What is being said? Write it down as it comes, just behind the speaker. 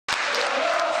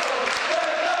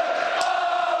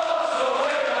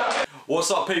What's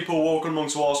up, people? Welcome along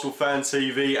to Arsenal Fan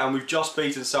TV, and we've just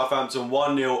beaten Southampton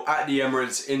 1-0 at the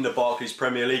Emirates in the Barclays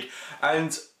Premier League,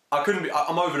 and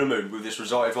I'm over the moon with this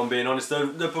result, if I'm being honest.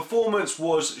 The performance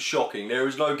was shocking. There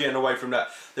is no getting away from that.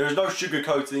 There is no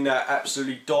sugarcoating that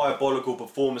absolutely diabolical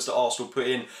performance that Arsenal put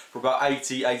in for about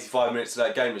 80-85 minutes of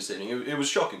that game this evening. It was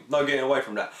shocking. No getting away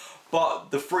from that.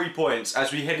 But the 3 points,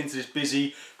 as we head into this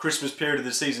busy Christmas period of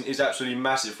the season, is absolutely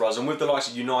massive for us. And with the likes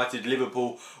of United,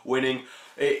 Liverpool winning,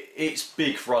 it's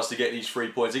big for us to get these 3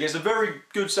 points against a very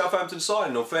good Southampton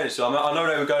side, in all fairness. I know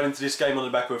they were going into this game on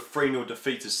the back of a 3-0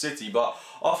 defeat to City, but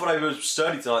I thought they were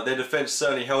sturdy tonight. Their defence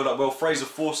certainly held up well. Fraser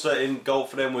Forster in goal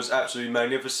for them was absolutely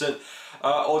magnificent.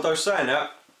 Although saying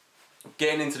that,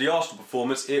 getting into the Arsenal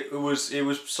performance, it was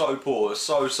so poor,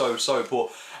 so poor.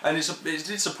 And it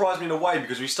did surprise me in a way,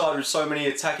 because we started with so many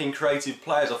attacking, creative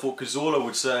players. I thought Cazorla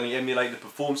would certainly emulate the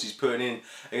performance he's putting in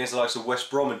against the likes of West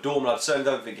Brom and Dortmund. I certainly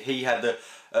don't think he had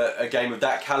a game of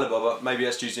that calibre, but maybe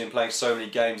that's due to him playing so many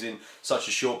games in such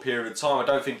a short period of time. I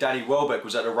don't think Danny Welbeck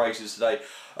was at the races today.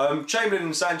 Chamberlain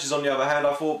and Sanchez, on the other hand,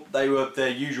 I thought they were their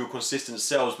usual consistent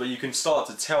selves, but you can start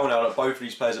to tell now that both of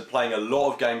these players are playing a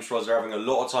lot of games for us. They're having a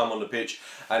lot of time on the pitch,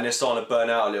 and they're starting to burn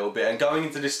out a little bit. And going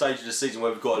into this stage of the season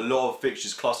where we've got a lot of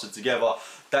fixtures clustered together,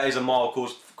 that is a mild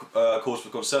cause for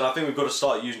concern. I think we've got to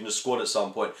start using the squad at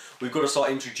some point. We've got to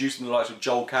start introducing the likes of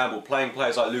Joel Campbell, playing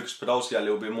players like Lucas Podolski a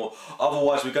little bit more.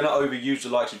 Otherwise, we're going to overuse the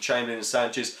likes of Chamberlain and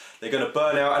Sanchez. They're going to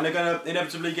burn out, and they're going to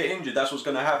inevitably get injured. That's what's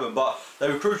going to happen. But they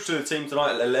were crucial to the team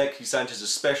tonight, Alexis Sanchez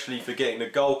especially, for getting the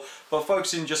goal. But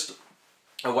focusing just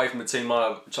away from the team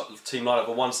lineup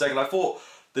for 1 second, I thought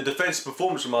the defensive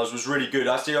performance from us was really good.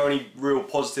 That's the only real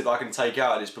positive I can take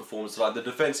out of this performance tonight. The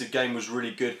defensive game was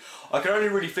really good. I can only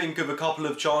really think of a couple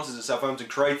of chances that Southampton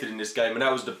created in this game, and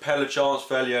that was the Pella chance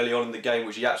fairly early on in the game,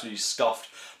 which he absolutely scuffed.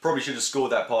 Probably should have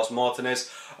scored that past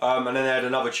Martinez. And then they had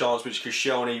another chance which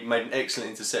Koscielny made an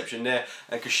excellent interception there.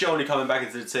 And Koscielny coming back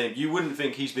into the team, you wouldn't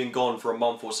think he's been gone for a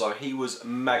month or so. He was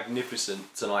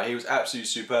magnificent tonight. He was absolutely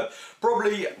superb.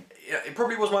 It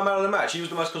probably was my man of the match. He was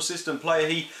the most consistent player.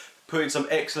 He put in some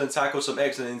excellent tackles, some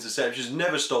excellent interceptions,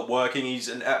 never stopped working. He's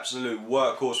an absolute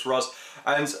workhorse for us.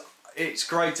 And it's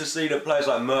great to see that players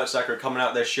like Mertesacker are coming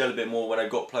out their shell a bit more when they've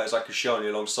got players like Koscielny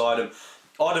alongside them.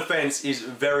 Our defence is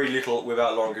very little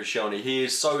without Laurent Koscielny. He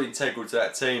is so integral to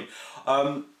that team.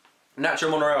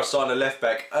 Nacho Monreal starting at left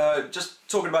back. Just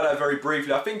talking about that very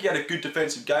briefly, I think he had a good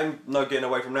defensive game, no getting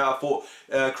away from that. I thought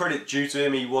credit due to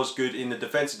him, he was good in the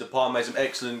defensive department, made some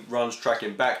excellent runs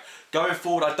tracking back. Going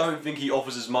forward, I don't think he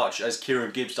offers as much as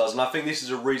Kieran Gibbs does, and I think this is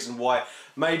a reason why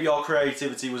maybe our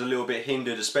creativity was a little bit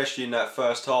hindered, especially in that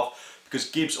first half, because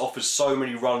Gibbs offers so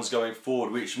many runs going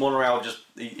forward, which Monreal just,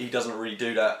 he doesn't really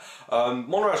do that.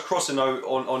 Monreal's crossing, though,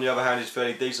 on the other hand, is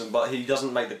fairly decent, but he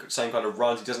doesn't make the same kind of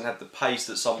runs. He doesn't have the pace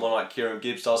that someone like Kieran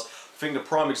Gibbs does. I think the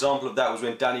prime example of that was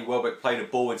when Danny Welbeck played a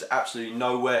ball into absolutely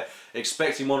nowhere,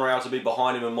 expecting Monreal to be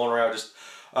behind him, and Monreal just,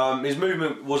 his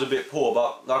movement was a bit poor,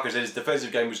 but like I said, his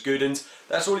defensive game was good, and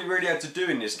that's all he really had to do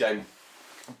in this game.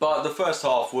 But the first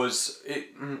half was,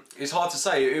 it's hard to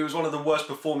say, it was one of the worst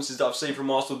performances that I've seen from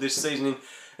Arsenal this season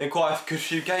in quite a good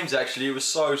few games actually. It was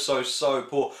so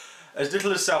poor. As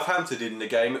little as Southampton did in the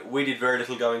game, we did very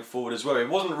little going forward as well. It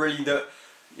wasn't really that,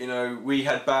 you know, we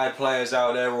had bad players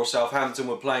out there or Southampton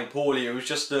were playing poorly. It was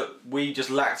just that we just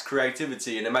lacked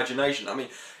creativity and imagination. I mean,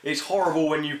 it's horrible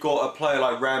when you've got a player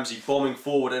like Ramsey bombing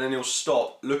forward and then he'll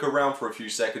stop, look around for a few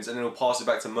seconds, and then he'll pass it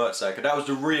back to Mertesacker. That was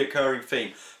the reoccurring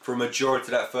theme for a majority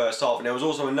of that first half. And there was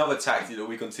also another tactic that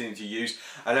we continued to use,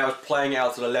 and that was playing it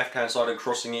out to the left-hand side and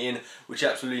crossing it in, which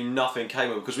absolutely nothing came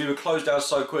of, because we were closed down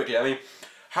so quickly. I mean,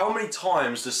 how many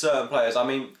times do certain players, I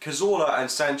mean, Cazorla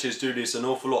and Sanchez do this an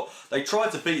awful lot. They try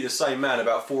to beat the same man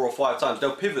about 4 or 5 times.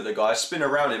 They'll pivot the guy, spin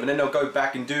around him, and then they'll go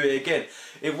back and do it again.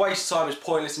 It wastes time, it's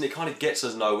pointless, and it kind of gets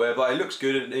us nowhere, but it looks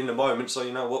good in the moment, so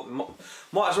you know what,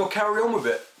 might as well carry on with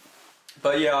it.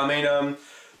 But yeah, I mean,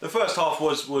 the first half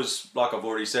was, like I've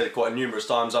already said quite numerous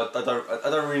times, I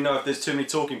don't really know if there's too many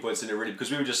talking points in it really,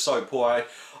 because we were just so poor.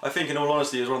 I think in all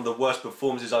honesty it was one of the worst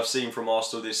performances I've seen from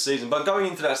Arsenal this season. But going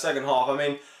into that second half, I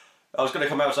mean, I was going to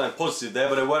come out with something positive there,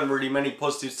 but there weren't really many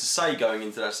positives to say going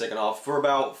into that second half. For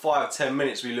about 5-10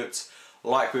 minutes we looked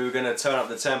like we were going to turn up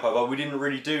the tempo, but we didn't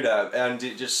really do that, and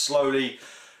it just slowly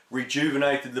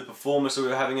rejuvenated the performance that we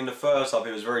were having in the first half.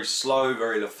 It was very slow,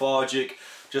 very lethargic,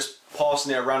 just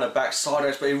passing it around the back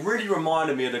sideways, but it really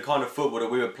reminded me of the kind of football that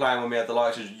we were playing when we had the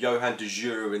likes of Johan de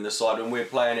Jure in the side, when we were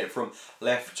playing it from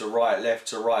left to right, left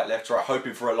to right, left to right,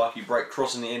 hoping for a lucky break,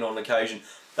 crossing it in on occasion.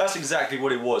 That's exactly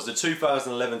what it was, the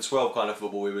 2011-12 kind of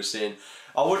football we were seeing.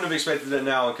 I wouldn't have expected it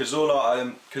now. And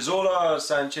Cazorla,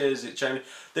 Sanchez, Chamberlain,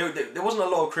 there wasn't a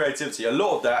lot of creativity. A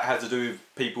lot of that had to do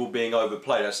with people being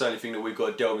overplayed. That's the only thing that we've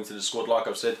got to delve into the squad, like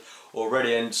I've said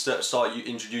already, and start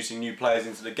introducing new players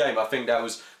into the game. I think that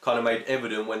was kind of made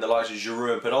evident when the likes of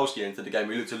Giroud and Podolski entered the game.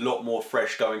 We looked a lot more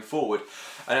fresh going forward,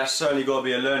 and that's certainly got to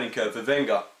be a learning curve for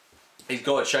Wenger. He's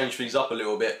got to change things up a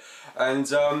little bit, and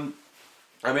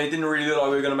I mean, it didn't really look like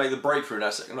we were going to make the breakthrough in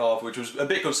that second half, which was a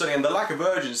bit concerning, and the lack of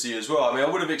urgency as well. I mean, I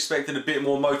would have expected a bit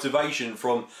more motivation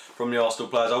from the Arsenal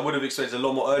players. I would have expected a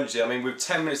lot more urgency. I mean, with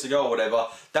 10 minutes to go or whatever,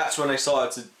 that's when they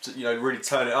started to you know, really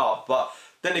turn it up. But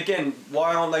then again,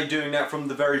 why aren't they doing that from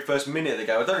the very first minute of the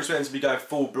game? I don't expect them to be going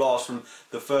full blast from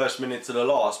the first minute to the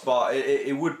last, but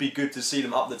it would be good to see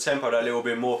them up the tempo that little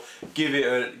bit more, give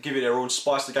it their own,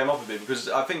 spice the game up a bit, because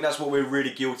I think that's what we're really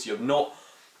guilty of, not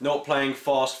playing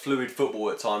fast, fluid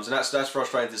football at times, and that's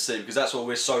frustrating to see, because that's what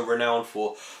we're so renowned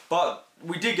for. But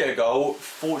we did get a goal,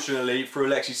 fortunately, through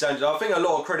Alexis Sanchez. I think a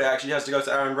lot of credit actually has to go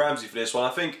to Aaron Ramsey for this one. I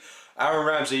think Aaron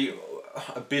Ramsey,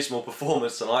 abysmal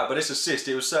performance tonight, but this assist,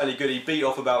 it was certainly good. He beat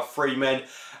off about 3 men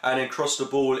and then crossed the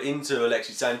ball into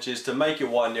Alexis Sanchez to make it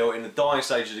 1-0 in the dying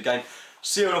stage of the game,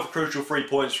 sealing off a crucial 3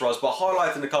 points for us, but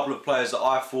highlighting a couple of players that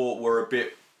I thought were a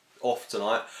bit off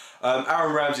tonight.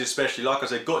 Aaron Ramsey especially, like I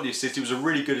said, got the assist. It was a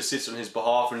really good assist on his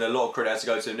behalf, and a lot of credit has to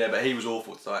go to him there, but he was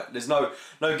awful tonight. There's no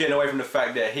getting away from the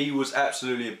fact there. He was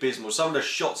absolutely abysmal. Some of the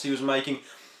shots he was making,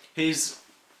 his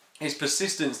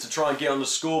persistence to try and get on the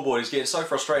scoreboard is getting so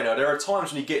frustrating now. There are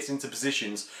times when he gets into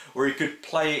positions where he could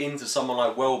play it into someone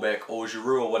like Welbeck or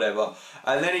Giroud or whatever,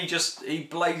 and then he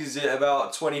blazes it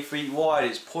about 20 feet wide.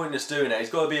 It's pointless doing that. He's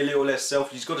got to be a little less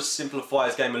selfish. He's got to simplify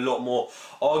his game a lot more.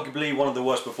 Arguably one of the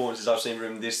worst performances I've seen from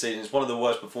him this season. It's one of the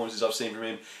worst performances I've seen from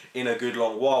him in a good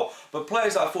long while. But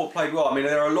players that I thought played well, I mean,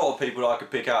 there are a lot of people that I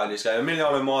could pick out in this game.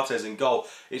 Emiliano Martinez in goal.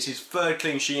 It's his 3rd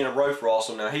clean sheet in a row for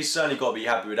Arsenal now. He's certainly got to be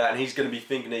happy with that, and he's going to be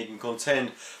thinking that he can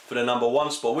contend for the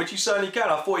 #1 spot, which he certainly can.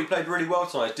 I thought he played really well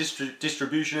tonight. His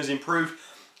distribution has improved.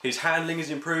 His handling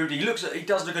has improved. He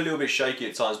does look a little bit shaky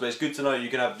at times, but it's good to know you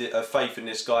can have faith in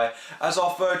this guy as our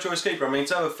 3rd choice keeper. I mean,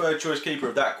 to have a 3rd choice keeper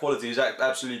of that quality is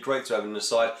absolutely great to have in the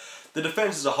side. The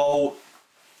defence as a whole,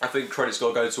 I think credit's got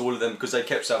to go to all of them, because they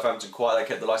kept Southampton quiet. They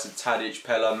kept the likes of Tadic,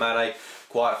 Pella, Mane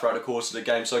quiet throughout the course of the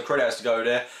game, so credit has to go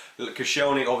there.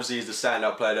 Koscielny obviously is the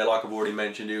standout player there, like I've already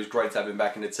mentioned. It was great to have him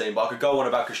back in the team, but I could go on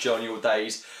about Koscielny all day.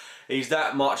 He's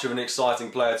that much of an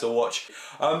exciting player to watch.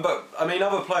 But, I mean,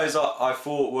 other players I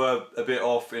thought were a bit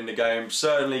off in the game.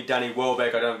 Certainly Danny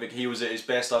Welbeck, I don't think he was at his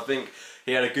best. I think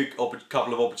he had a good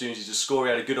couple of opportunities to score.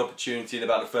 He had a good opportunity in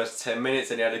about the first 10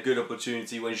 minutes, and he had a good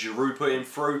opportunity when Giroud put him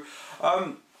through.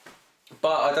 But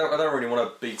I don't really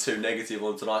want to be too negative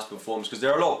on tonight's performance, because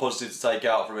there are a lot of positives to take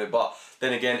out from it. But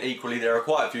then again, equally, there are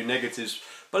quite a few negatives.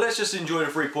 But let's just enjoy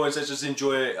the 3 points. Let's just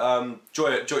enjoy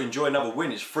another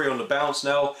win. It's 3 on the bounce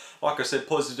now. Like I said,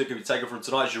 positives that can be taken from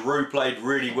tonight. Giroud played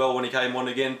really well when he came on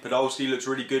again. Podolski looks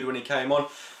really good when he came on.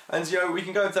 And you know, we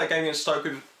can go into that game against Stoke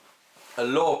with a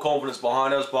lot of confidence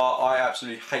behind us. But I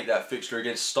absolutely hate that fixture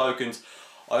against Stoke, and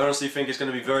I honestly think it's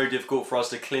going to be very difficult for us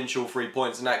to clinch all 3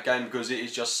 points in that game, because it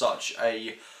is just such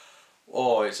a...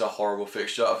 Oh, it's a horrible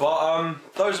fixture. But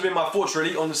those have been my thoughts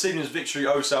really on this evening's victory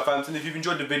over Southampton. If you've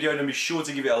enjoyed the video, then be sure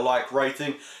to give it a like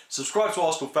rating. Subscribe to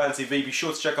Arsenal Fan TV. Be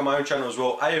sure to check out my own channel as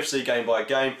well, AFC Game by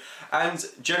Game. And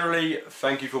generally,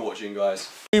 thank you for watching, guys.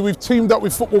 We've teamed up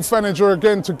with Football Fanager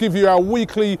again to give you our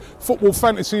weekly Football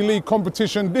Fantasy League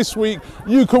competition. This week,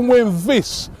 you can win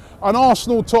this. An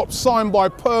Arsenal top signed by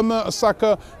Per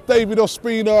Mertesacker, David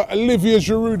Ospina, Olivier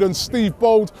Giroud and Steve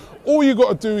Bold. All you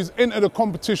got to do is enter the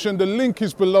competition. The link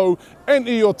is below.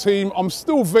 Enter your team. I'm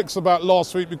still vexed about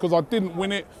last week because I didn't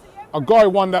win it. A guy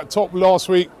won that top last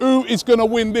week. Who is going to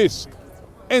win this?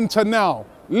 Enter now.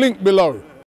 Link below.